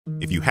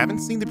If you haven't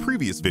seen the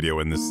previous video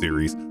in this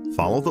series,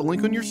 follow the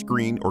link on your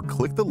screen or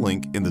click the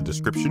link in the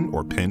description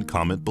or pinned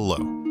comment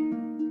below.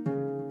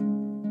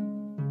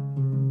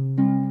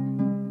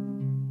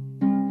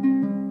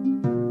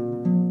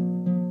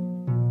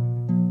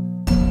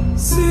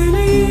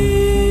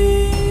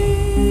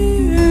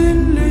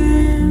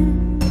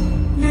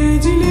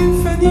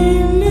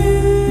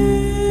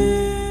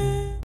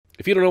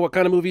 If you don't know what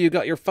kind of movie you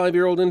got your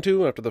 5-year-old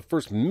into after the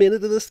first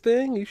minute of this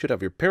thing, you should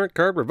have your parent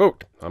card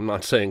revoked. I'm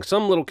not saying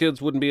some little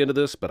kids wouldn't be into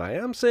this, but I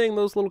am saying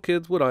those little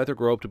kids would either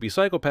grow up to be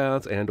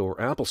psychopaths and or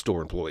Apple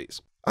Store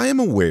employees. I am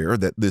aware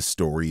that this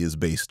story is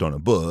based on a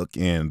book,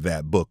 and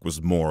that book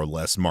was more or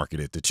less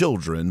marketed to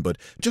children, but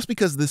just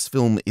because this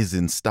film is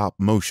in stop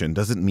motion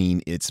doesn't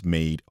mean it's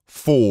made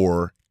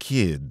for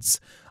kids.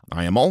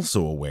 I am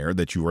also aware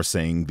that you are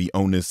saying the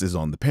onus is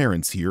on the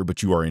parents here,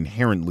 but you are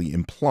inherently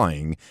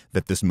implying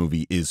that this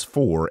movie is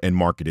for and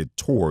marketed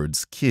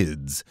towards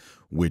kids,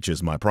 which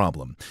is my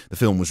problem. The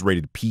film was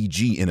rated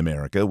PG in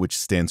America, which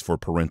stands for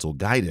parental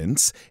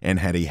guidance, and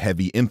had a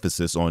heavy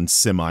emphasis on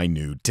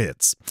semi-nude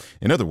tits.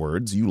 In other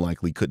words, you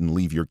likely couldn't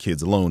leave your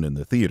kids alone in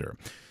the theater.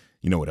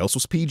 You know what else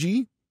was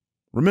PG?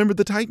 Remember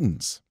the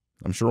Titans.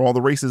 I'm sure all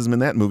the racism in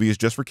that movie is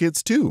just for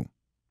kids too.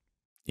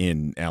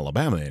 In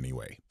Alabama,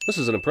 anyway. This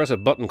is an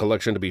impressive button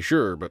collection to be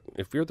sure, but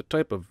if you're the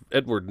type of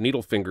Edward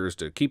Needlefingers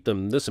to keep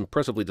them this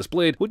impressively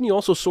displayed, wouldn't you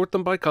also sort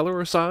them by color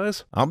or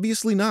size?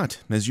 Obviously not,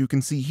 as you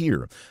can see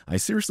here. I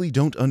seriously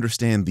don't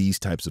understand these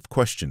types of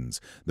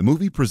questions. The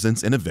movie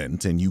presents an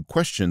event, and you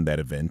question that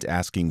event,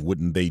 asking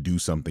wouldn't they do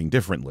something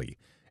differently.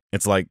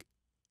 It's like,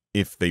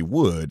 if they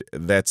would,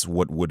 that's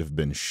what would have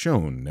been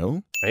shown,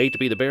 no? I hate to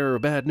be the bearer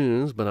of bad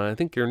news, but I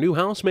think your new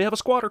house may have a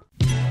squatter.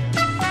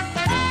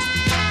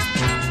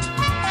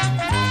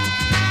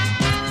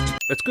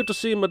 It's good to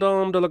see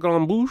Madame de la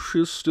Grande Bouche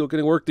is still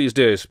getting work these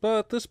days,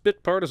 but this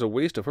bit part is a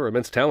waste of her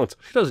immense talents.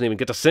 She doesn't even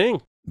get to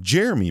sing.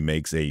 Jeremy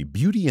makes a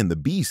Beauty and the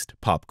Beast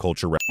pop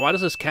culture reference. Why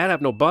does this cat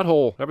have no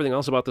butthole? Everything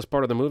else about this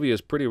part of the movie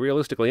is pretty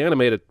realistically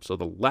animated, so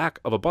the lack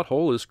of a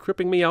butthole is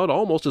tripping me out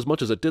almost as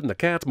much as it did in the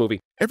Cats movie.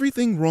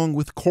 Everything wrong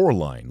with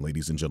Coraline,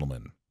 ladies and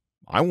gentlemen.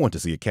 I want to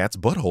see a cat's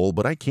butthole,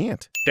 but I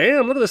can't.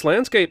 Damn, look at this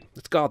landscape.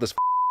 It's got this.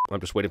 I'm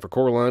just waiting for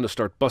Coraline to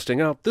start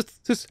busting out. This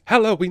is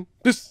Halloween.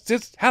 This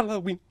is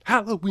Halloween.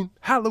 Halloween.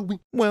 Halloween.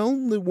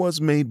 Well, it was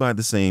made by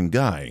the same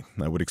guy.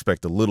 I would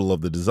expect a little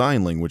of the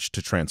design language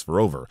to transfer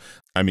over.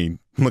 I mean,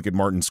 look at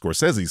Martin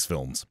Scorsese's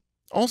films.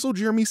 Also,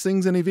 Jeremy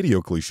sings in a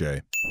video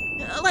cliche.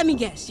 Let me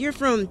guess, you're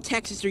from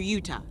Texas or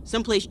Utah,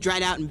 someplace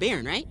dried out and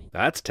barren, right?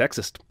 That's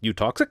Texas. You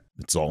toxic?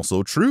 It's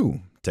also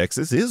true.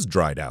 Texas is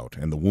dried out,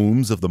 and the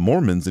wombs of the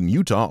Mormons in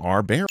Utah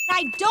are barren.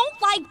 I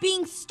don't like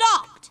being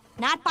stalked.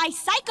 Not by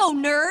psycho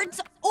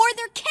nerds or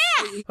their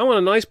cat. I want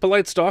a nice,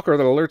 polite stalker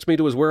that alerts me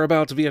to his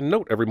whereabouts via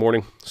note every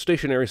morning.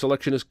 Stationery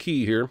selection is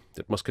key here.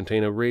 It must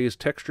contain a raised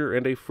texture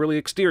and a frilly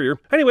exterior.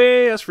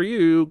 Anyway, as for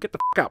you, get the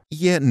f*** out.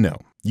 Yeah, no.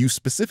 You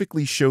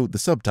specifically showed the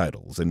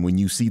subtitles, and when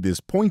you see this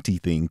pointy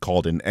thing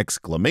called an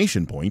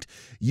exclamation point,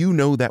 you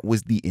know that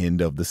was the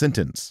end of the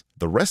sentence.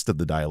 The rest of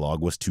the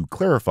dialogue was to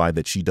clarify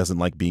that she doesn't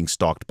like being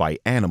stalked by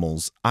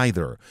animals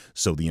either.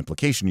 So the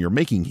implication you're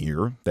making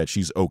here, that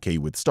she's okay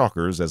with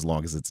stalkers as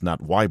long as it's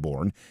not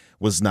Y-born,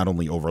 was not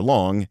only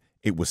overlong,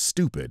 it was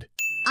stupid.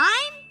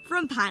 I'm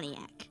from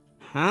Pontiac.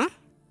 Huh?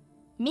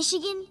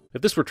 Michigan?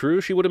 If this were true,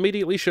 she would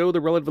immediately show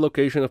the relative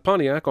location of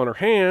Pontiac on her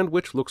hand,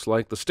 which looks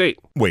like the state.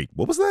 Wait,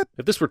 what was that?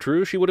 If this were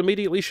true, she would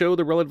immediately show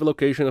the relative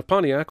location of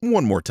Pontiac.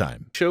 One more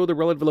time. Show the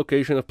relative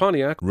location of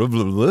Pontiac.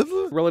 Relative.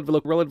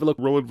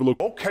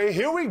 Okay,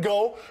 here we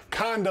go.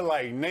 Kinda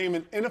like name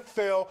an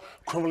NFL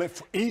equivalent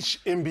for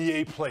each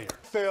NBA player.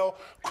 NFL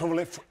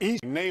equivalent for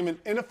each. Name an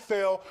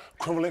NFL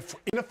equivalent for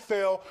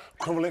NFL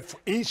equivalent for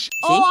each.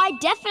 Oh, I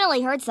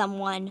definitely heard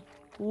someone.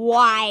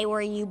 Why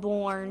were you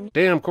born?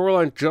 Damn,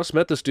 Coraline just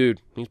met this dude.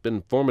 He's been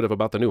informative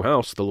about the new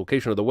house, the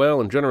location of the well,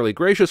 and generally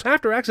gracious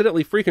after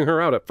accidentally freaking her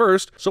out at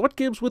first. So what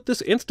gives with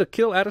this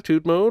insta-kill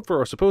attitude mode for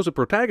our supposed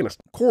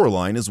protagonist?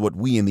 Coraline is what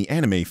we in the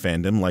anime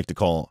fandom like to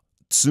call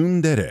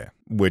tsundere,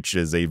 which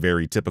is a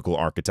very typical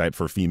archetype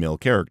for female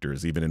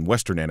characters, even in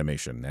Western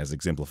animation, as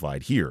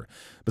exemplified here.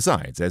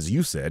 Besides, as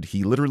you said,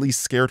 he literally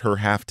scared her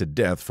half to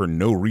death for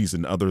no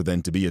reason other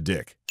than to be a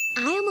dick.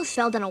 I almost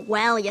fell down a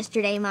well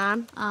yesterday,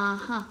 Mom.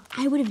 Uh-huh.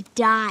 I would have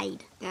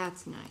died.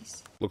 That's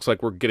nice. Looks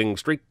like we're getting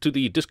straight to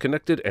the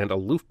disconnected and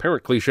aloof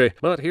parent cliche.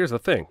 But here's the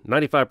thing.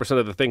 95%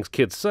 of the things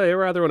kids say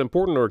are either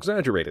unimportant or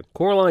exaggerated.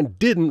 Coraline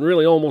didn't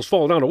really almost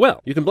fall down a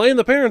well. You can blame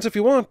the parents if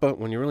you want, but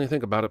when you really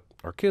think about it,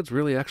 are kids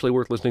really actually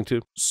worth listening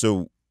to?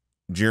 So,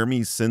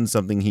 Jeremy sends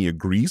something he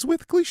agrees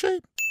with cliche?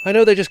 I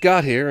know they just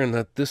got here and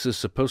that this is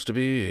supposed to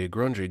be a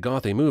grungy,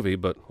 gothy movie,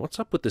 but what's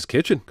up with this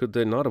kitchen? Could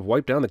they not have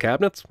wiped down the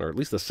cabinets? Or at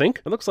least the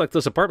sink? It looks like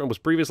this apartment was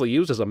previously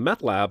used as a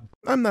meth lab.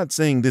 I'm not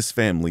saying this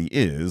family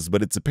is,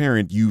 but it's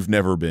apparent you've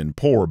never been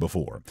poor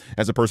before.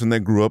 As a person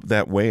that grew up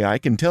that way, I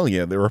can tell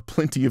you there are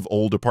plenty of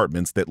old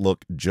apartments that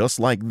look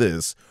just like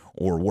this,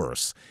 or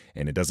worse.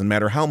 And it doesn't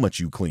matter how much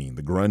you clean,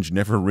 the grunge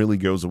never really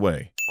goes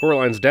away.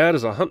 Coraline's dad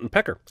is a hunting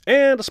pecker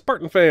and a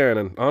Spartan fan,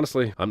 and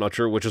honestly, I'm not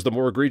sure which is the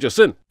more egregious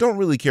sin. Don't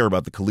really care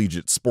about the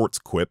collegiate sports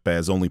quip,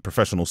 as only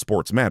professional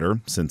sports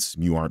matter, since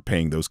you aren't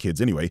paying those kids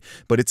anyway,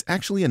 but it's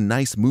actually a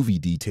nice movie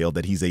detail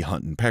that he's a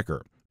hunting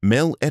pecker.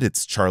 Mel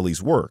edits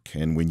Charlie's work,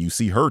 and when you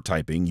see her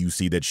typing, you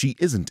see that she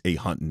isn't a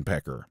hunting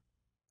pecker.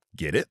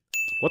 Get it?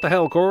 What the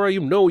hell, Cora? You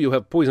know you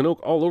have poison oak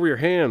all over your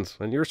hands,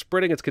 and you're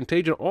spreading its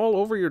contagion all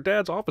over your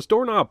dad's office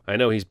doorknob. I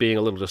know he's being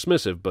a little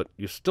dismissive, but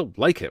you still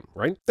like him,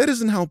 right? That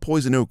isn't how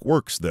poison oak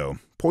works, though.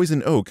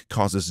 Poison oak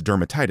causes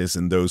dermatitis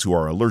in those who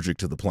are allergic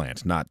to the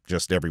plant, not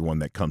just everyone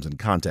that comes in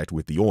contact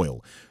with the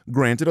oil.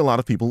 Granted, a lot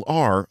of people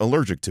are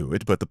allergic to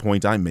it, but the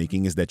point I'm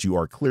making is that you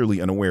are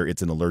clearly unaware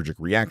it's an allergic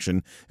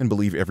reaction and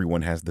believe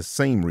everyone has the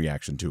same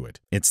reaction to it.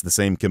 It's the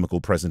same chemical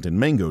present in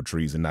mango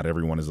trees, and not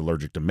everyone is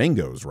allergic to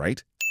mangoes,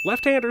 right?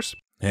 Left-handers.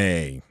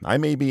 Hey, I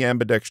may be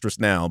ambidextrous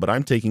now, but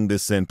I'm taking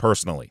this sin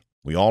personally.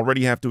 We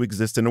already have to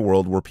exist in a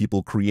world where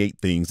people create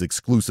things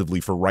exclusively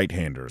for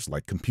right-handers,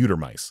 like computer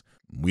mice.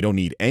 We don't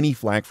need any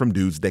flack from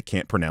dudes that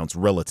can't pronounce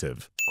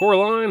relative.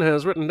 Coraline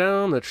has written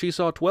down that she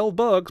saw 12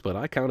 bugs, but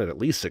I counted at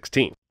least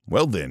 16.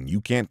 Well then,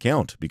 you can't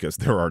count, because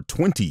there are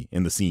 20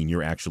 in the scene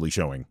you're actually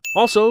showing.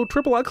 Also,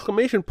 triple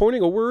exclamation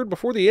pointing a word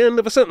before the end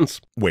of a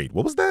sentence. Wait,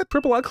 what was that?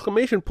 Triple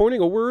exclamation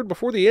pointing a word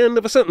before the end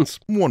of a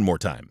sentence. One more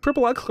time.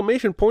 Triple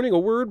exclamation pointing a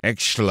word.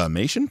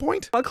 Exclamation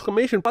point?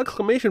 Exclamation.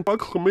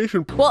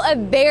 Well, a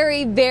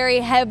very, very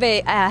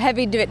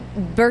heavy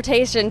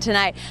debatation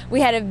tonight.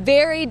 We had a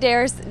very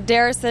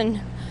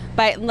Darrison,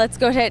 but let's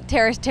go to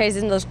Terrace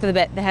and look for the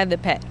bit. They have the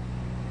pit.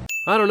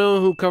 I don't know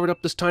who covered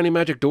up this tiny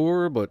magic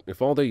door, but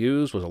if all they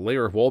used was a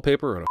layer of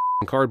wallpaper and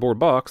a cardboard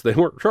box, they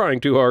weren't trying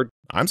too hard.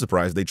 I'm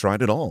surprised they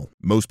tried at all.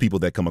 Most people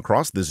that come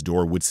across this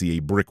door would see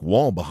a brick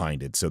wall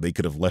behind it, so they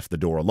could have left the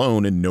door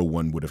alone and no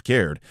one would have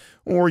cared.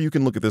 Or you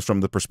can look at this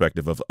from the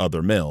perspective of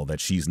other Mel, that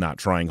she's not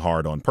trying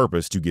hard on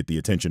purpose to get the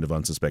attention of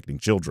unsuspecting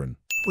children.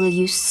 Will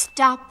you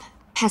stop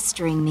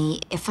pestering me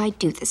if I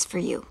do this for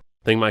you?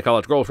 Thing my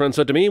college girlfriend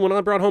said to me when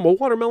I brought home a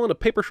watermelon, a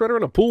paper shredder,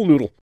 and a pool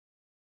noodle.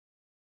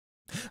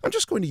 I'm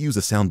just going to use a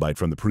soundbite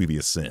from the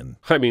previous sin.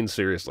 I mean,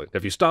 seriously,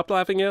 have you stopped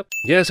laughing yet?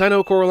 Yes, I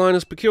know Coraline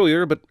is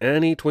peculiar, but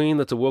any tween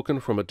that's awoken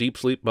from a deep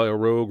sleep by a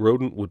rogue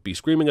rodent would be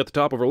screaming at the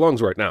top of her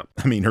lungs right now.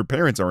 I mean, her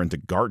parents are into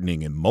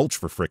gardening and mulch,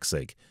 for frick's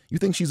sake. You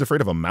think she's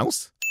afraid of a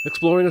mouse?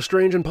 Exploring a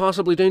strange and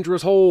possibly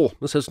dangerous hole.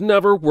 This has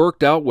never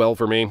worked out well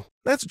for me.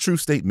 That's a true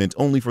statement,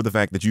 only for the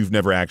fact that you've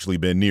never actually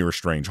been near a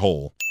strange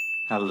hole.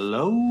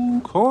 Hello,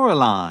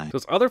 Coraline.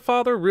 Does other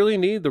father really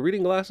need the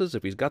reading glasses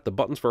if he's got the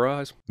buttons for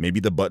eyes? Maybe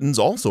the buttons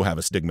also have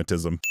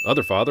astigmatism.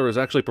 Other father is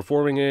actually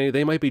performing a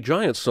They Might Be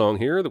Giants song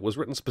here that was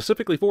written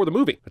specifically for the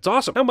movie. It's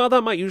awesome. And while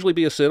that might usually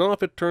be a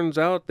sin-off, it turns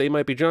out They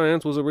Might Be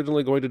Giants was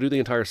originally going to do the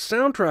entire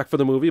soundtrack for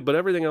the movie, but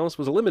everything else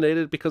was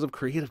eliminated because of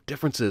creative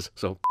differences.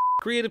 So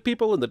creative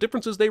people and the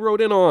differences they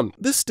wrote in on.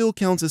 This still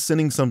counts as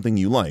sinning something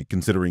you like,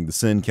 considering the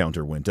sin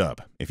counter went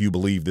up. If you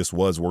believe this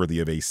was worthy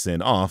of a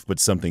sin off, but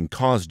something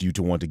caused you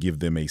to want to give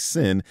them a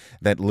sin,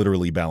 that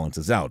literally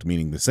balances out,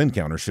 meaning the sin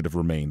counter should have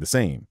remained the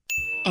same.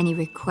 Any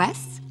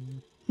requests?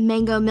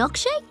 Mango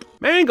milkshake?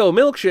 Mango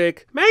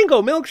milkshake?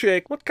 Mango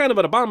milkshake? What kind of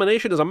an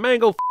abomination is a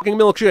mango fucking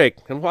milkshake?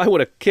 And why would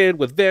a kid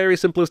with very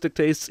simplistic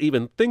tastes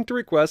even think to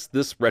request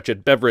this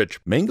wretched beverage?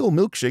 Mango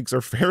milkshakes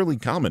are fairly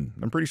common.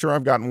 I'm pretty sure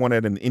I've gotten one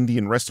at an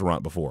Indian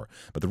restaurant before.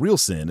 But the real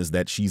sin is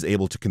that she's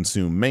able to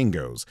consume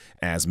mangoes.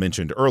 As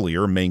mentioned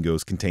earlier,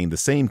 mangoes contain the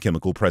same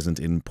chemical present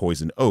in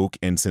poison oak,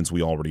 and since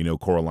we already know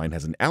Coraline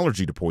has an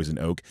allergy to poison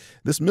oak,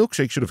 this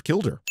milkshake should have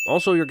killed her.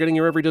 Also, you're getting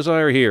your every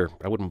desire here.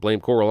 I wouldn't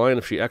blame Coraline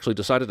if she actually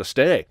decided to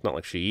stay. Not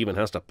like she even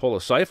has to pull a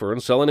cipher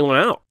and sell anyone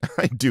out.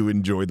 I do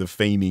enjoy the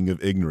feigning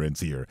of ignorance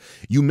here.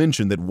 You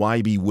mentioned that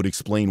YB would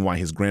explain why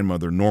his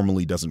grandmother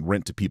normally doesn't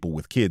rent to people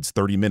with kids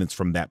 30 minutes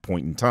from that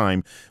point in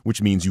time, which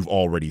means you've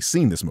already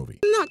seen this movie.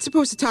 I'm not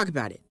supposed to talk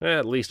about it.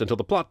 At least until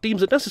the plot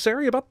deems it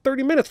necessary about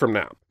 30 minutes from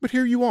now. But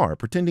here you are,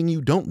 pretending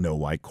you don't know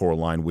why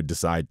Coraline would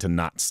decide to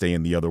not stay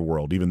in the other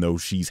world, even though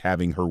she's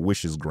having her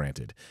wishes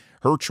granted.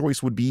 Her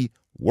choice would be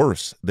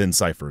worse than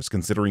Cypher's,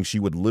 considering she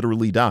would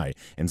literally die,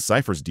 and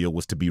Cypher's deal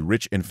was to be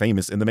rich and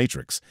famous in the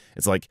Matrix.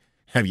 It's like,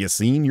 have you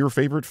seen your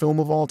favorite film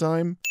of all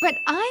time? But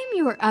I'm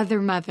your other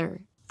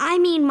mother. I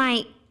mean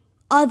my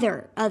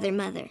other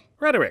mother.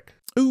 Rhetoric.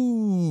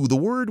 Ooh, the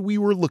word we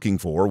were looking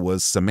for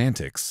was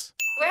semantics.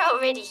 We're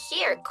already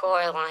here,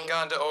 Coraline.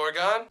 Gone to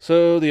Oregon?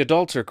 So the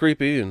adults are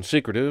creepy and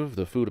secretive,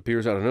 the food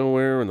appears out of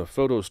nowhere, and the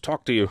photos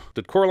talk to you.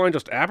 Did Coraline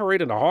just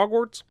apparate into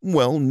Hogwarts?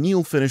 Well,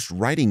 Neil finished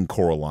writing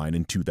Coraline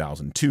in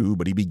 2002,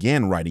 but he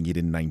began writing it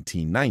in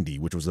 1990,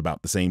 which was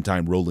about the same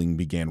time Rowling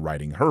began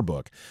writing her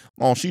book.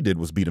 All she did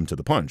was beat him to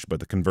the punch, but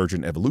the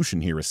convergent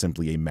evolution here is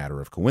simply a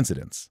matter of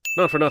coincidence.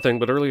 Not for nothing,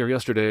 but earlier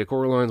yesterday,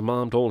 Coraline's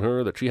mom told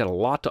her that she had a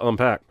lot to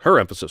unpack. Her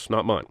emphasis,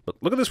 not mine. But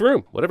look at this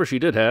room. Whatever she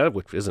did have,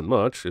 which isn't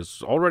much,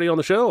 is already on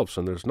the shelves,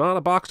 and there's not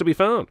a box to be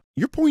found.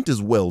 Your point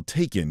is well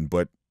taken,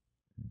 but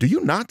do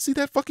you not see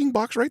that fucking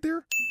box right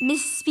there?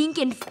 Miss Spink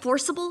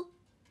Enforceable?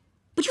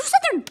 But you said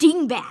they're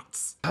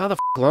dingbats. How the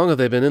long have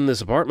they been in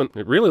this apartment?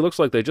 It really looks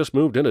like they just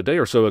moved in a day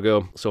or so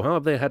ago. So how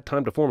have they had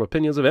time to form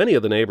opinions of any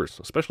of the neighbors,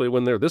 especially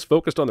when they're this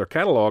focused on their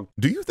catalog?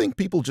 Do you think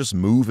people just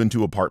move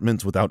into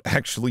apartments without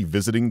actually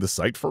visiting the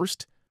site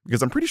first?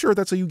 Because I'm pretty sure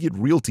that's how you get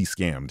realty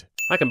scammed.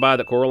 I can buy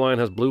that Coraline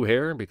has blue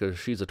hair because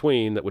she's a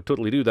tween that would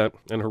totally do that,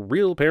 and her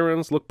real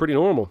parents look pretty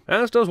normal,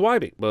 as does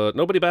Wybie, but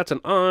nobody bats an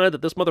eye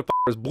that this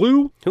motherfucker is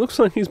blue. He looks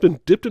like he's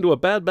been dipped into a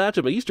bad batch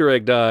of Easter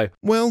egg dye.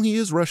 Well, he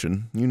is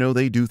Russian. You know,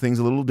 they do things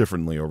a little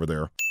differently over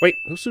there. Wait,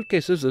 whose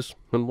suitcase is this?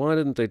 And why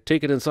didn't they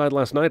take it inside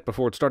last night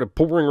before it started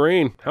pouring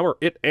rain? How are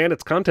it and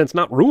its contents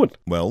not ruined?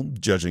 Well,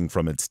 judging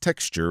from its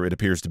texture, it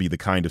appears to be the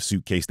kind of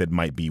suitcase that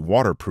might be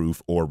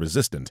waterproof or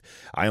resistant.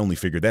 I only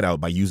figured that out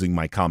by using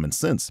my common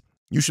sense.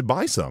 You should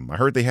buy some. I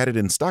heard they had it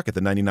in stock at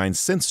the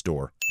 99-cent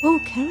store. Oh,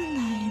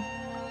 Caroline.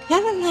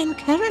 Caroline,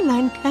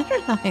 Caroline,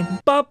 Caroline.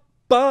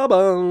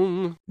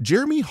 Ba-ba-bum.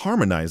 Jeremy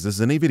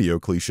harmonizes in a video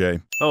cliche.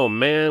 Oh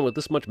man, with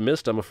this much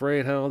mist, I'm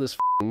afraid how this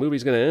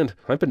movie's gonna end.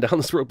 I've been down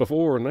this road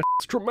before, and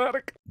that's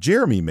dramatic.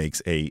 Jeremy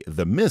makes a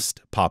The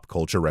Mist pop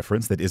culture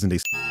reference that isn't a...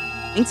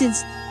 Thinks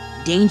it's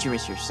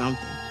dangerous or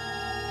something.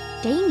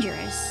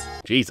 Dangerous?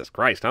 Jesus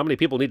Christ, how many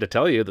people need to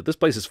tell you that this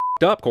place is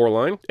f***ed up,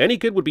 Coraline? Any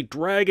kid would be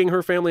dragging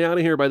her family out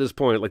of here by this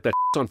point, like that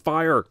shit's on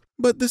fire.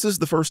 But this is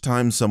the first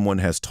time someone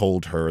has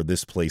told her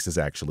this place is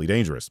actually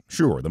dangerous.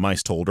 Sure, the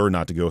mice told her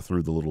not to go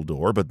through the little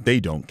door, but they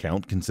don't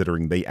count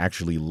considering they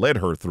actually led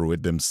her through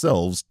it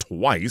themselves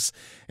twice,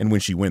 and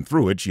when she went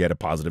through it, she had a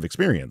positive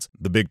experience.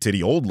 The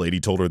big-titty old lady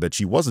told her that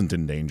she wasn't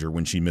in danger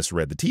when she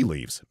misread the tea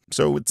leaves.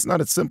 So it's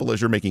not as simple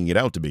as you're making it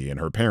out to be, and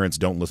her parents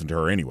don't listen to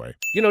her anyway.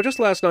 You know, just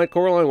last night,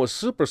 Coraline was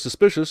super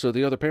suspicious of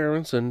the other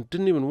parents and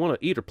didn't even want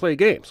to eat or play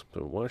games.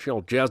 So why is she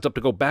all jazzed up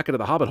to go back into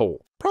the hobbit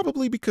hole?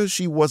 Probably because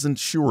she wasn't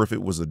sure if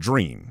it was a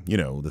dream. You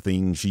know, the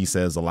thing she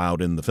says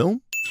aloud in the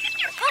film.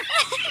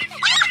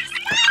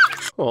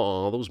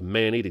 Aw, those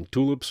man-eating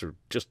tulips are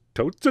just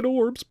totes and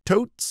orbs.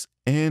 Totes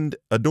and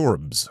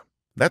adorbs.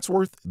 That's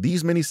worth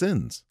these many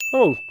sins.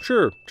 Oh,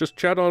 sure. Just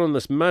chat on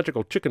this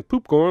magical chicken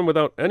poop corn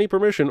without any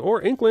permission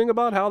or inkling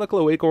about how the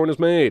cloacorn is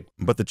made.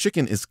 But the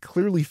chicken is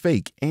clearly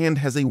fake and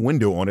has a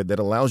window on it that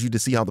allows you to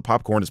see how the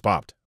popcorn is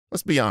popped.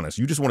 Let's be honest,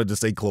 you just wanted to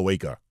say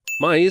cloaca.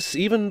 Mice,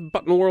 even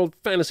Button World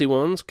fantasy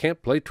ones,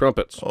 can't play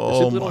trumpets.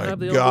 Oh my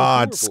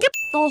God, skip!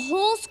 The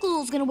whole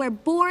school's gonna wear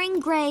boring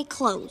gray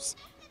clothes.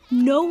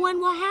 No one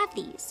will have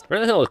these. Where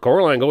the hell is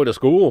Coraline going to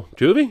school?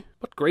 Juvie?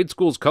 What grade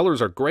school's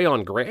colors are gray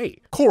on gray?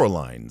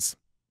 Coraline's.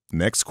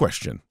 Next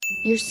question.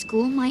 Your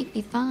school might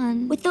be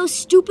fun. With those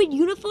stupid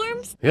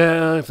uniforms?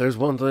 Yeah, if there's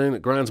one thing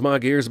that grinds my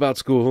gears about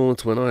school,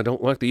 it's when I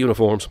don't like the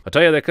uniforms. I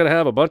tell you, they could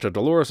have a bunch of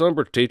Dolores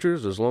Umbridge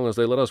teachers as long as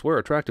they let us wear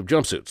attractive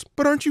jumpsuits.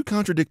 But aren't you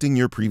contradicting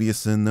your previous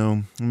sin,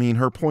 though? I mean,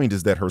 her point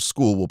is that her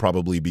school will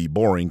probably be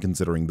boring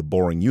considering the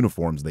boring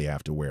uniforms they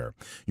have to wear.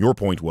 Your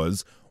point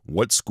was,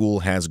 what school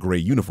has gray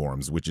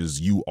uniforms, which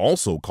is you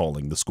also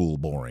calling the school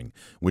boring,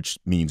 which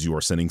means you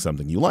are sinning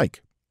something you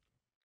like.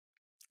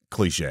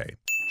 Cliche.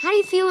 How do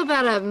you feel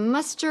about a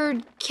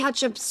mustard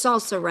ketchup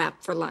salsa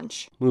wrap for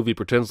lunch? Movie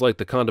pretends like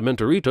the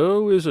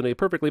condimentarito isn't a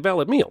perfectly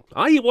valid meal.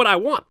 I eat what I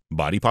want.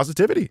 Body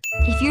positivity.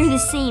 If you're the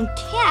same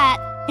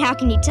cat, how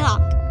can you talk?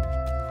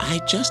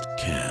 I just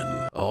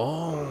can.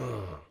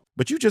 Oh.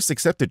 But you just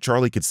accepted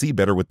Charlie could see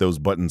better with those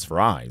buttons for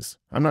eyes.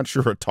 I'm not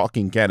sure a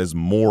talking cat is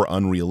more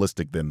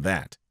unrealistic than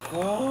that.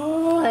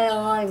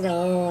 Oh,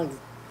 no.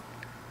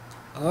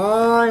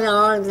 Oh,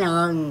 no,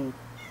 no.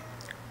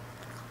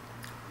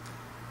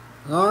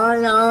 Oh,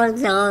 no,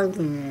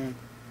 no.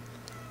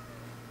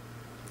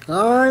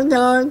 Oh,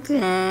 no,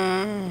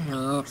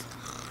 no.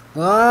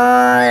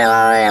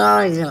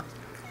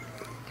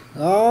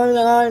 Oh,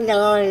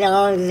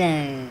 no,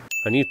 no.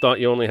 And you thought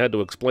you only had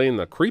to explain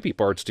the creepy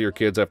parts to your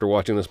kids after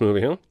watching this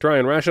movie, huh? Try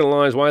and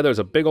rationalize why there's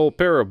a big old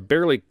pair of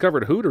barely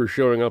covered hooters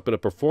showing up in a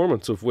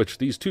performance of which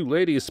these two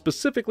ladies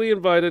specifically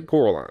invited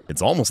Coraline.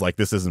 It's almost like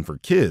this isn't for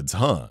kids,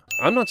 huh?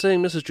 I'm not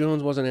saying Mrs.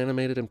 Jones wasn't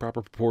animated in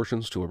proper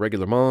proportions to a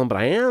regular mom, but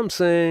I am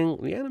saying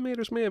the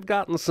animators may have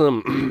gotten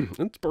some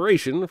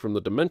inspiration from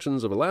the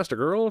dimensions of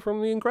Elastigirl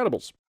from The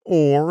Incredibles.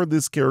 Or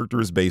this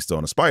character is based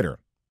on a spider.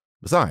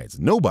 Besides,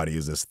 nobody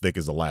is as thick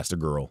as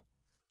Elastigirl.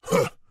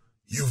 Huh.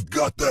 You've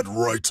got that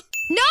right.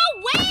 No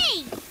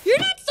way! You're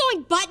not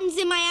sewing buttons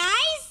in my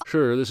eyes!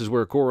 Sure, this is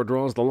where Cora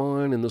draws the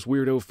line in this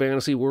weirdo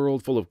fantasy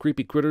world full of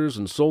creepy critters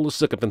and soulless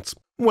sycophants.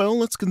 Well,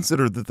 let's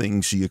consider the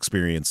things she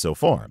experienced so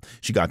far.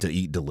 She got to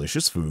eat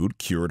delicious food,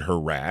 cured her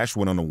rash,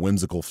 went on a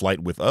whimsical flight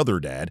with other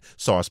dad,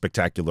 saw a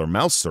spectacular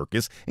mouse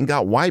circus, and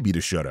got Wybie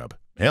to shut up.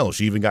 Hell,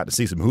 she even got to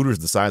see some hooters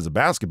the size of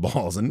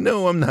basketballs. And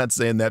no, I'm not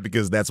saying that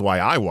because that's why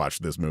I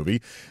watched this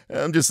movie.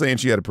 I'm just saying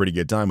she had a pretty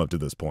good time up to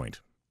this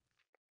point.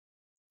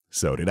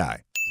 So did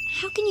I.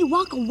 How can you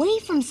walk away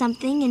from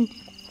something and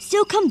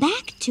still come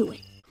back to it?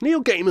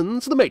 Neil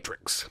Gaiman's The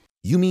Matrix.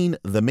 You mean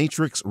The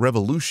Matrix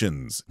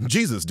Revolutions?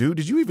 Jesus, dude,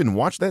 did you even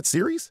watch that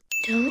series?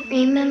 Don't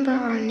remember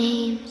our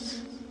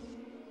names,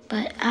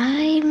 but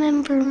I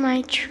remember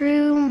my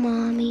true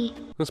mommy.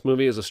 This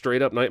movie is a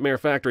straight-up nightmare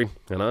factory,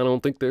 and I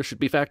don't think there should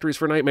be factories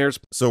for nightmares.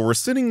 So we're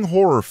sitting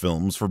horror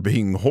films for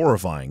being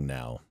horrifying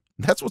now.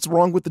 That's what's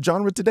wrong with the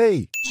genre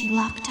today. She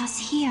locked us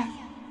here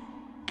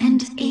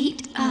and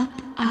ate up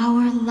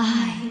our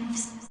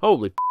lives.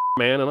 Holy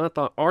man, and I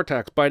thought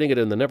Artax biting it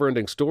in the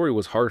never-ending story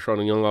was harsh on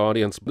a young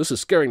audience. This is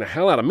scaring the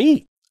hell out of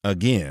me.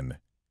 Again,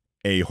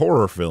 a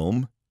horror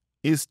film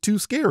is too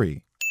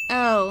scary.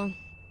 Oh,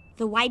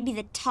 the Wybie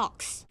that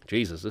talks.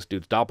 Jesus, this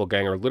dude's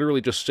doppelganger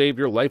literally just saved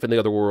your life in the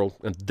other world,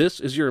 and this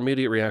is your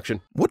immediate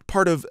reaction. What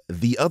part of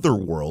the other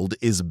world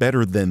is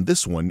better than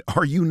this one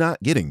are you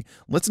not getting?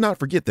 Let's not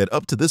forget that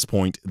up to this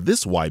point,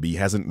 this Wybie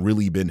hasn't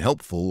really been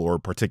helpful or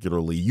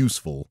particularly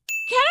useful.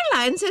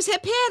 Caroline says her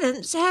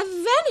parents have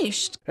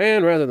vanished.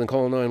 And rather than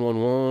call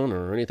 911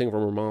 or anything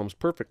from her mom's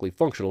perfectly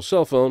functional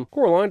cell phone,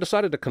 Coraline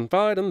decided to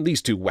confide in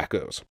these two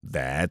wackos.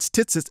 That's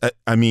tits.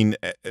 I mean,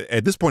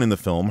 at this point in the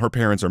film, her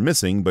parents are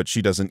missing, but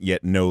she doesn't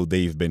yet know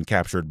they've been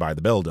captured by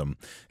the beldam.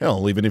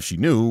 Hell, even if she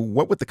knew,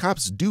 what would the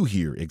cops do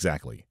here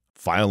exactly?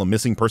 File a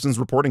missing persons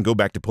report and go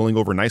back to pulling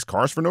over nice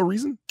cars for no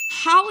reason?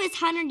 How is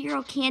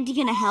 100-year-old candy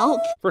gonna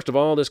help? First of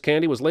all, this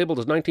candy was labeled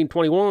as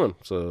 1921,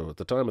 so at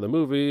the time of the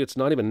movie, it's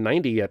not even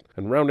 90 yet,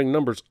 and rounding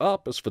numbers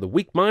up is for the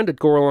weak-minded,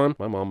 Coraline.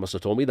 My mom must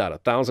have told me that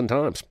 1,000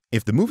 times.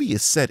 If the movie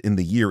is set in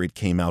the year it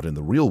came out in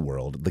the real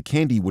world, the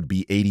candy would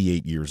be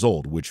 88 years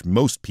old, which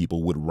most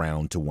people would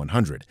round to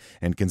 100.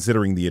 And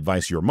considering the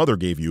advice your mother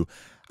gave you,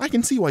 I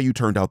can see why you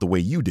turned out the way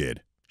you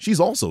did. She's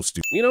also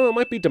stupid. You know, it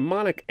might be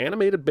demonic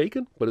animated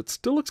bacon, but it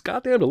still looks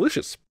goddamn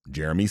delicious.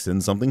 Jeremy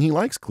sends something he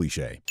likes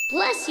cliche.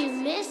 Bless you,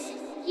 miss.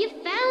 You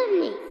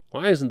found me.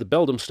 Why isn't the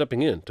beldam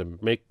stepping in to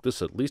make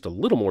this at least a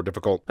little more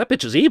difficult? That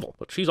bitch is evil,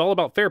 but she's all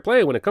about fair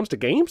play when it comes to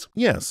games?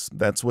 Yes,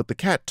 that's what the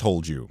cat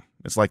told you.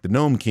 It's like the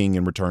Gnome King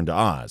in Return to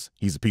Oz.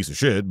 He's a piece of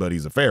shit, but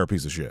he's a fair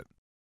piece of shit.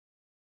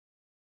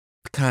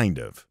 Kind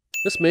of.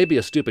 This may be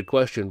a stupid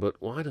question, but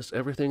why does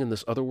everything in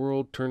this other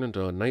world turn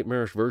into a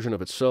nightmarish version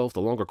of itself the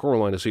longer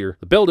Coraline is here?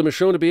 The beldam is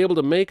shown to be able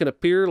to make and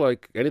appear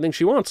like anything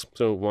she wants,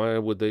 so why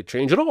would they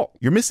change it all?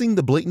 You're missing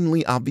the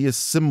blatantly obvious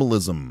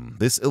symbolism.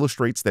 This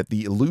illustrates that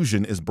the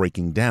illusion is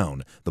breaking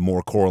down. The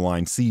more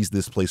Coraline sees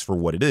this place for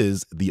what it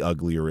is, the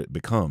uglier it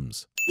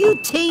becomes.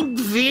 You think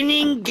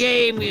winning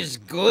game is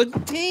good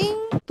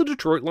thing? The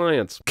Detroit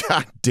Lions.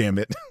 God damn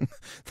it.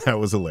 That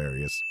was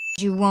hilarious.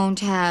 You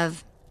won't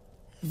have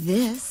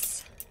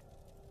this.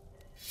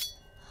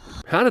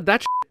 How did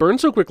that burn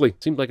so quickly?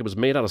 Seemed like it was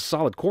made out of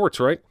solid quartz,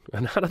 right?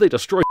 And how do they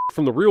destroy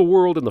from the real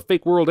world and the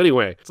fake world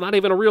anyway? It's not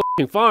even a real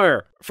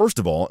fire. First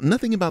of all,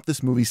 nothing about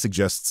this movie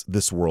suggests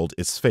this world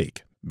is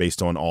fake.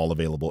 Based on all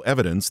available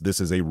evidence, this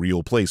is a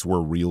real place where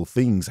real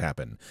things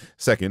happen.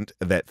 Second,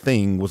 that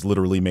thing was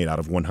literally made out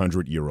of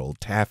 100-year-old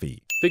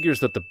taffy. Figures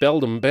that the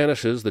beldam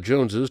banishes the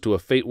Joneses to a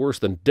fate worse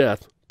than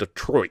death,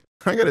 Detroit.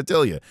 I gotta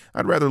tell you,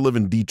 I'd rather live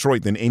in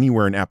Detroit than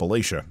anywhere in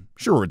Appalachia.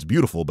 Sure, it's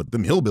beautiful, but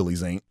them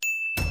hillbillies ain't.